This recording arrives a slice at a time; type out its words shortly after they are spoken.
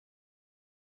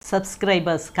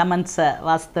Subscribers கமெண்ட்ஸை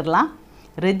வாசித்துடலாம்.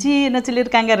 ரெஜி என்ன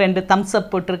சொல்லியிருக்காங்க, 2 தம்ஸ் அப்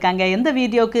போட்டிருக்காங்க. எந்த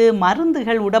வீடியோக்கு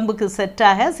மருந்துகள் உடம்புக்கு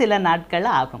செட்டாக சில நாட்கள்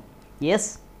ஆகும். எஸ்,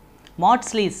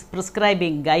 மாட்ஸ்லீஸ்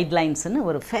ப்ரிஸ்கிரைபிங் கைட்லைன்ஸ்னு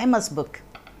ஒரு ஃபேமஸ் புக்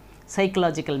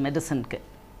சைக்கலாஜிக்கல் மெடிசனுக்கு.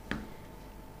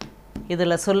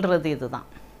 இதில் சொல்கிறது இதுதான்,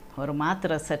 ஒரு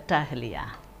மாத்திரை செட் ஆகலையா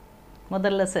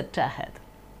முதல்ல செட் ஆகாது.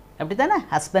 அப்படி தானே,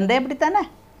 ஹஸ்பண்டே அப்படி தானே,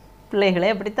 பிள்ளைகளே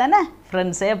அப்படித்தானே,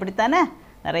 ஃப்ரெண்ட்ஸே அப்படித்தானே,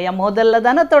 நிறையா மோதல்ல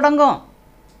தானே தொடங்கும்.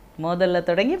 மோதல்ல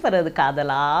தொடங்கி பிறகு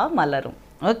காதலாக மலரும்.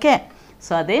 ஓகே,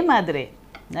 ஸோ அதே மாதிரி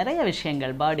நிறைய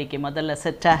விஷயங்கள் பாடிக்கு முதல்ல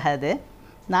செட் ஆகாது,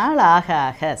 நாள் ஆக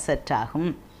ஆக செட்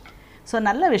ஆகும். ஸோ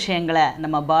நல்ல விஷயங்களை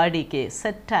நம்ம பாடிக்கு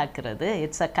செட் ஆக்குறது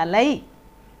இட்ஸ் அ கலை,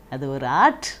 அது ஒரு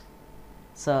ஆர்ட்.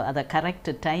 ஸோ அதை கரெக்ட்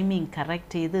டைமிங்,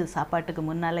 கரெக்ட் இது சாப்பாட்டுக்கு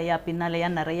முன்னாலேயா பின்னாலேயா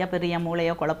நிறையா பெரிய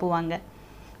மூளையை குழப்புவாங்க.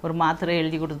 ஒரு மாத்திரை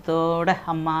எழுதி கொடுத்தோட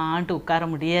அம்மான்ட்டு உட்கார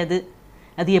முடியாது.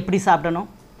 அது எப்படி சாப்பிடணும்,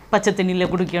 பச்சை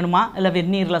தண்ணியில் குடிக்கணுமா இல்லை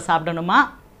வெந்நீரில் சாப்பிடணுமா,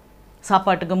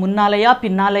 சாப்பாட்டுக்கு முன்னாலேயா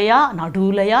பின்னாலேயா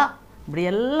நடுவுலையா,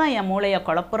 இப்படியெல்லாம் என் மூளையை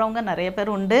குழப்புறவங்க நிறைய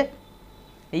பேர் உண்டு.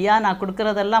 ஐயா, நான்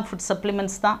கொடுக்குறதெல்லாம் ஃபுட்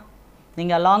சப்ளிமெண்ட்ஸ் தான்,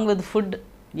 நீங்கள் அலாங் வித் ஃபுட்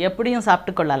எப்படியும்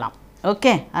சாப்பிட்டு கொள்ளலாம்.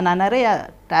 ஓகே, ஆனால் நிறைய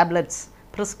டேப்லெட்ஸ்,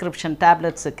 ப்ரிஸ்கிரிப்ஷன்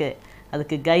டேப்லெட்ஸுக்கு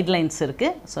அதுக்கு கைட்லைன்ஸ்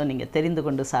இருக்குது. ஸோ நீங்கள் தெரிந்து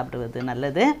கொண்டு சாப்பிடுவது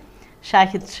நல்லது.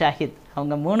 ஷாஹித்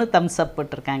அவங்க 3 தம்ஸ் அப்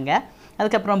போட்டிருக்காங்க.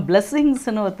 அதுக்கப்புறம்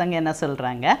பிளெஸ்ஸிங்ஸ்னு ஒருத்தங்க என்ன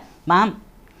சொல்கிறாங்க, ma'am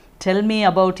tell me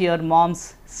about your moms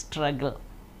struggle.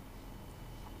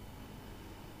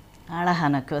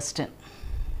 அழகான கொஸ்டின்.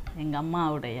 எங்கள்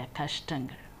அம்மாவுடைய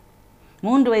கஷ்டங்கள்.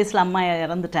 3 வயசில் அம்மா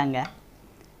இறந்துட்டாங்க.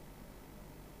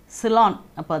 சிலான்,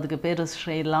 அப்போ அதுக்கு பேர்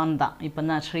ஸ்ரீலான் தான், இப்போ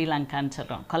தான் ஸ்ரீலங்கான்னு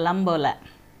சொல்கிறோம். கொலம்போவில்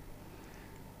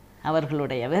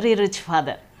அவர்களுடைய வெரி ரிச்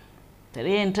ஃபாதர்,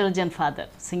 பெரிய இன்டெலிஜென்ட் ஃபாதர்.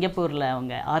 சிங்கப்பூரில்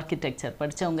அவங்க ஆர்கிடெக்சர்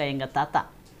படித்தவங்க. எங்கள் தாத்தா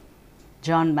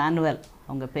ஜான் மேனுவல்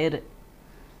அவங்க பேர்.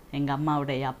 எங்கள்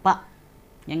அம்மாவுடைய அப்பா.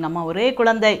 எங்கள் அம்மா ஒரே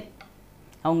குழந்தை,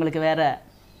 அவங்களுக்கு வேறு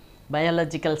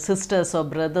பயாலஜிக்கல் சிஸ்டர்ஸோ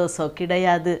பிரதர்ஸோ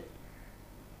கிடையாது.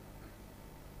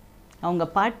 அவங்க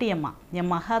பாட்டியம்மா,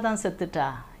 என் மகா தான் செத்துட்டா,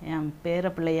 என் பேர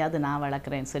பிள்ளையாவது நான்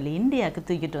வளர்க்குறேன்னு சொல்லி இந்தியாவுக்கு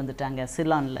தூக்கிட்டு வந்துட்டாங்க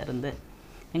சிலான்லேருந்து.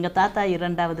 எங்கள் தாத்தா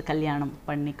 2வது கல்யாணம்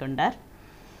பண்ணி கொண்டார்.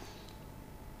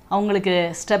 அவங்களுக்கு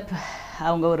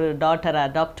அவங்க ஒரு டாட்டரை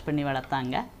அடாப்ட் பண்ணி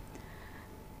வளர்த்தாங்க.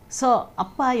 ஸோ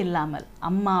அப்பா இல்லாமல்,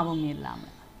 அம்மாவும்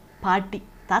இல்லாமல், பாட்டி,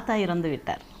 தாத்தா இறந்து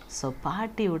விட்டார். ஸோ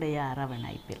பாட்டியுடைய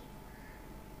அரவணைப்பில்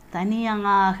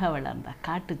தனியாக வளர்ந்த,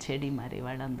 காட்டு செடி மாதிரி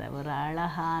வளர்ந்த ஒரு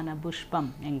அழகான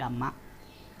புஷ்பம் எங்கள் அம்மா.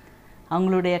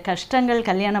 அவங்களுடைய கஷ்டங்கள்,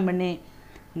 கல்யாணம் பண்ணி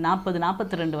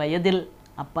 42 வயதில்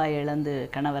அப்பா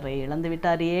கணவரை இழந்து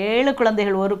விட்டார். 7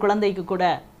 குழந்தைகள், ஒரு குழந்தைக்கு கூட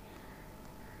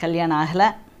கல்யாணம் ஆகலை.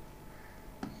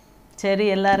 சரி,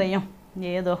 எல்லாரையும்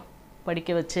ஏதோ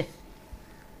படிக்க வச்சு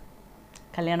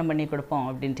கல்யாணம் பண்ணி கொடுப்போம்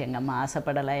அப்படின்ட்டு எங்கள் அம்மா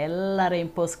ஆசைப்படலை.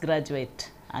 எல்லாரையும் போஸ்ட் கிராஜுவேட்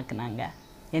ஆக்குனாங்க,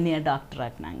 என்னைய டாக்டர்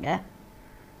ஆக்குனாங்க.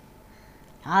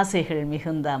 ஆசைகள்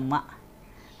மிகுந்த அம்மா,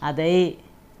 அதை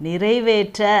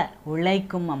நிறைவேற்ற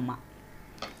உழைக்கும் அம்மா.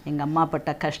 எங்கள் அம்மா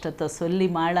பட்ட கஷ்டத்தை சொல்லி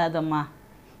மாளாதம்மா.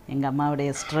 எங்கள்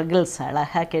அம்மாவுடைய ஸ்ட்ரகிள்ஸ்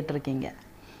அழகாக கேட்டிருக்கீங்க.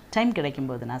 டைம்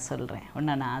கிடைக்கும்போது நான் சொல்கிறேன்,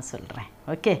 ஒன்று நான் சொல்கிறேன்.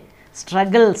 ஓகே,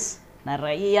 ஸ்ட்ரகிள்ஸ்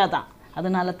நிறையா தான்.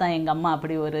 அதனால தான் எங்கள் அம்மா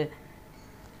அப்படி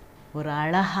ஒரு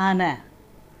அழகான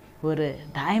ஒரு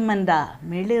டைமண்டாக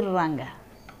மிளிர்றாங்க.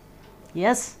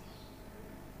 எஸ்,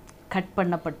 கட்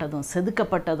பண்ணப்பட்டதும்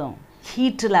செதுக்கப்பட்டதும்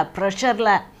ஹீட்டில்,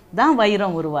 ப்ரெஷரில் தான்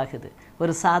வைரம் உருவாகுது.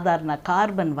 ஒரு சாதாரண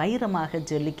கார்பன் வைரமாக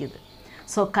ஜொலிக்குது.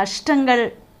 ஸோ கஷ்டங்கள்,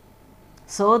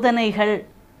 சோதனைகள்,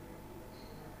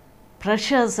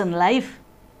 ப்ரெஷர்ஸ் இன் லைஃப்,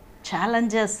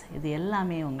 சேலஞ்சஸ், இது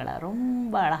எல்லாமே உங்களை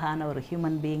ரொம்ப அழகான ஒரு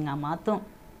ஹியூமன் பீயிங்காக மாற்றும்.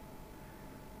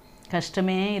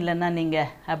 கஷ்டமே இல்லைன்னா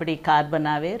நீங்கள் அப்படி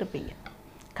கார்பனாகவே இருப்பீங்க.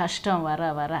 கஷ்டம் வர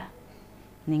வர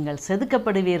நீங்கள்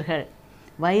செதுக்கப்படுவீர்கள்,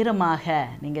 வைரமாக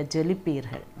நீங்கள்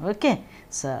ஜொலிப்பீர்கள். ஓகே,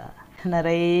 ஸோ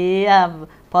நிறையா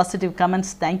positive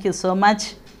comments, thank you so much.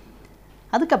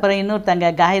 அதுக்கப்புறம் இன்னொருத்தங்க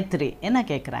காயத்ரி என்ன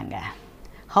கேட்குறாங்க,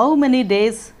 how many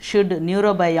days should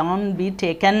நியூரோபயான் be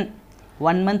taken?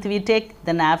 1 month we take,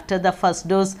 then after the first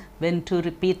dose when to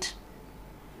repeat?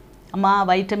 அம்மா,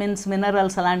 வைட்டமின்ஸ்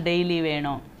மினரல்ஸ் எல்லாம் டெய்லி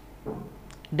வேணும்.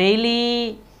 Daily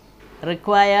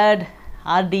required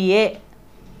RDA,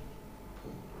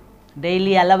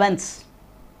 daily allowance.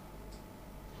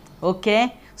 Okay,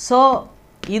 so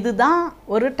இதுதான்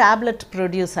ஒரு tablet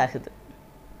produce ஆகுது.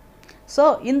 ஸோ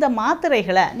இந்த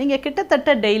மாத்திரைகளை நீங்கள்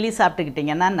கிட்டத்தட்ட டெய்லி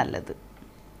சாப்பிட்டுக்கிட்டிங்கன்னா நல்லது.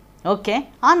 ஓகே,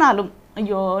 ஆனாலும்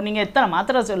ஐயோ நீங்கள் எத்தனை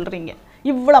மாத்திரை சொல்கிறீங்க,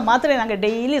 இவ்வளோ மாத்திரை நாங்கள்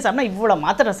டெய்லி சாப்பிட்டா இவ்வளோ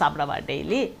மாத்திரை சாப்பிடவா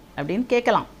டெய்லி அப்படின்னு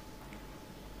கேட்கலாம்.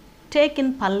 டேக்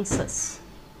இன் பல்சஸ்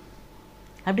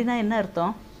அப்படின்னா என்ன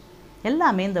அர்த்தம்?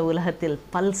 எல்லாமே இந்த உலகத்தில்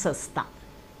பல்சஸ் தான்.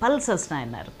 பல்சஸ்னால்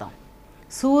என்ன அர்த்தம்?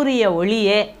 சூரிய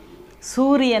ஒளியே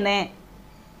சூரியனே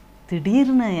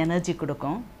திடீர்னு எனர்ஜி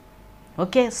கொடுக்கும்.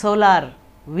 ஓகே, சோலார்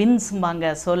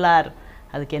வின்ஸ்ம்பாங்க, சோலார்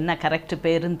அதுக்கு என்ன கரெக்ட்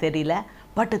பேருன்னு தெரியல.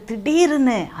 பட்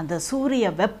திடீர்னு அந்த சூரிய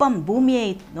வெப்பம் பூமியை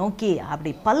நோக்கி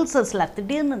அப்படி பல்சஸில்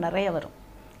திடீர்னு நிறைய வரும்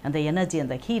அந்த எனர்ஜி,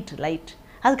 அந்த ஹீட் லைட்.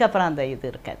 அதுக்கப்புறம் அந்த இது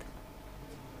இருக்காது,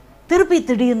 திருப்பி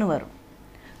திடீர்னு வரும்.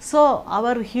 ஸோ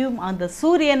அந்த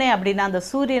சூரியனே அப்படின்னா அந்த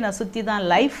சூரியனை சுற்றி தான்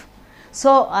லைஃப்.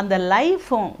 ஸோ அந்த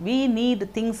லைஃப்பும் we need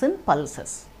things in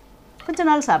pulses. கொஞ்ச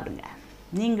நாள் சாப்பிடுங்க,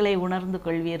 நீங்களே உணர்ந்து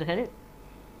கொள்வீர்கள்,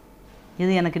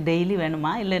 இது எனக்கு டெய்லி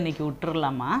வேணுமா இல்லை இன்றைக்கி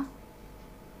விட்டுறலாமா.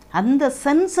 அந்த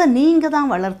சென்ஸை நீங்கள்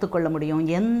தான் வளர்த்து கொள்ள முடியும்,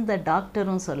 எந்த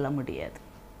டாக்டரும் சொல்ல முடியாது.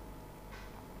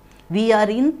 We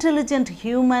are intelligent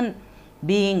human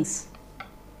beings.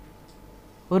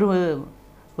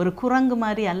 ஒரு குரங்கு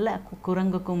மாதிரி அல்ல,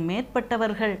 குரங்குக்கும்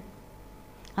மேற்பட்டவர்கள்.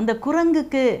 அந்த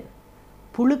குரங்குக்கு,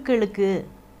 புழுக்களுக்கு,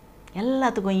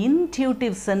 எல்லாத்துக்கும்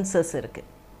இன்ட்யூட்டிவ் சென்சஸ் இருக்குது.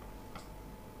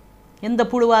 எந்த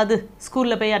புழுவாது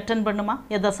ஸ்கூலில் போய் அட்டென்ட் பண்ணுமா,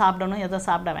 எதை சாப்பிடணும் எதை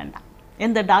சாப்பிட வேண்டாம்,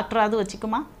 எந்த டாக்டராவது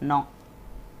வச்சுக்குமா? நோ,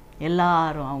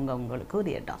 எல்லாரும் அவங்களுக்கு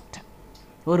உரிய டாக்டர்.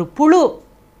 ஒரு புழு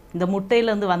இந்த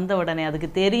முட்டையிலேருந்து வந்த உடனே அதுக்கு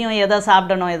தெரியும் எதை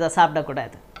சாப்பிடணும் எதை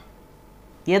சாப்பிடக்கூடாது,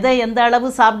 எதை எந்த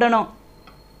அளவு சாப்பிடணும்.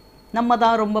 நம்ம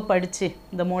தான் ரொம்ப படித்து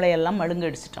இந்த மூளையெல்லாம்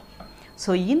மழுங்கடிச்சிட்டோம்.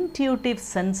 ஸோ இன்ட்யூட்டிவ்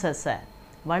சென்சஸை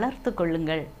வளர்த்து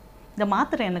கொள்ளுங்கள். இந்த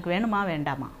மாத்திரை எனக்கு வேணுமா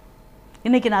வேண்டாமா,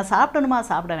 இன்றைக்கி நான் சாப்பிடணுமா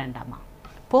சாப்பிட வேண்டாமா,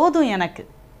 போதும் எனக்கு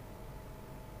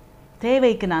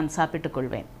தேவைக்கு நான் சாப்பிட்டு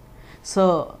கொள்வேன். ஸோ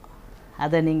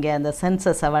அதை நீங்கள் அந்த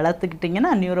சென்சஸை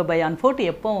வளர்த்துக்கிட்டிங்கன்னா நியூரோபயான் 40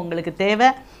 எப்போ உங்களுக்கு தேவை,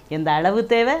 எந்த அளவு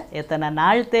தேவை, எத்தனை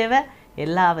நாள் தேவை,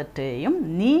 எல்லாவற்றையும்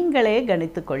நீங்களே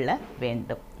கணித்து கொள்ள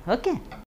வேண்டும். ஓகே.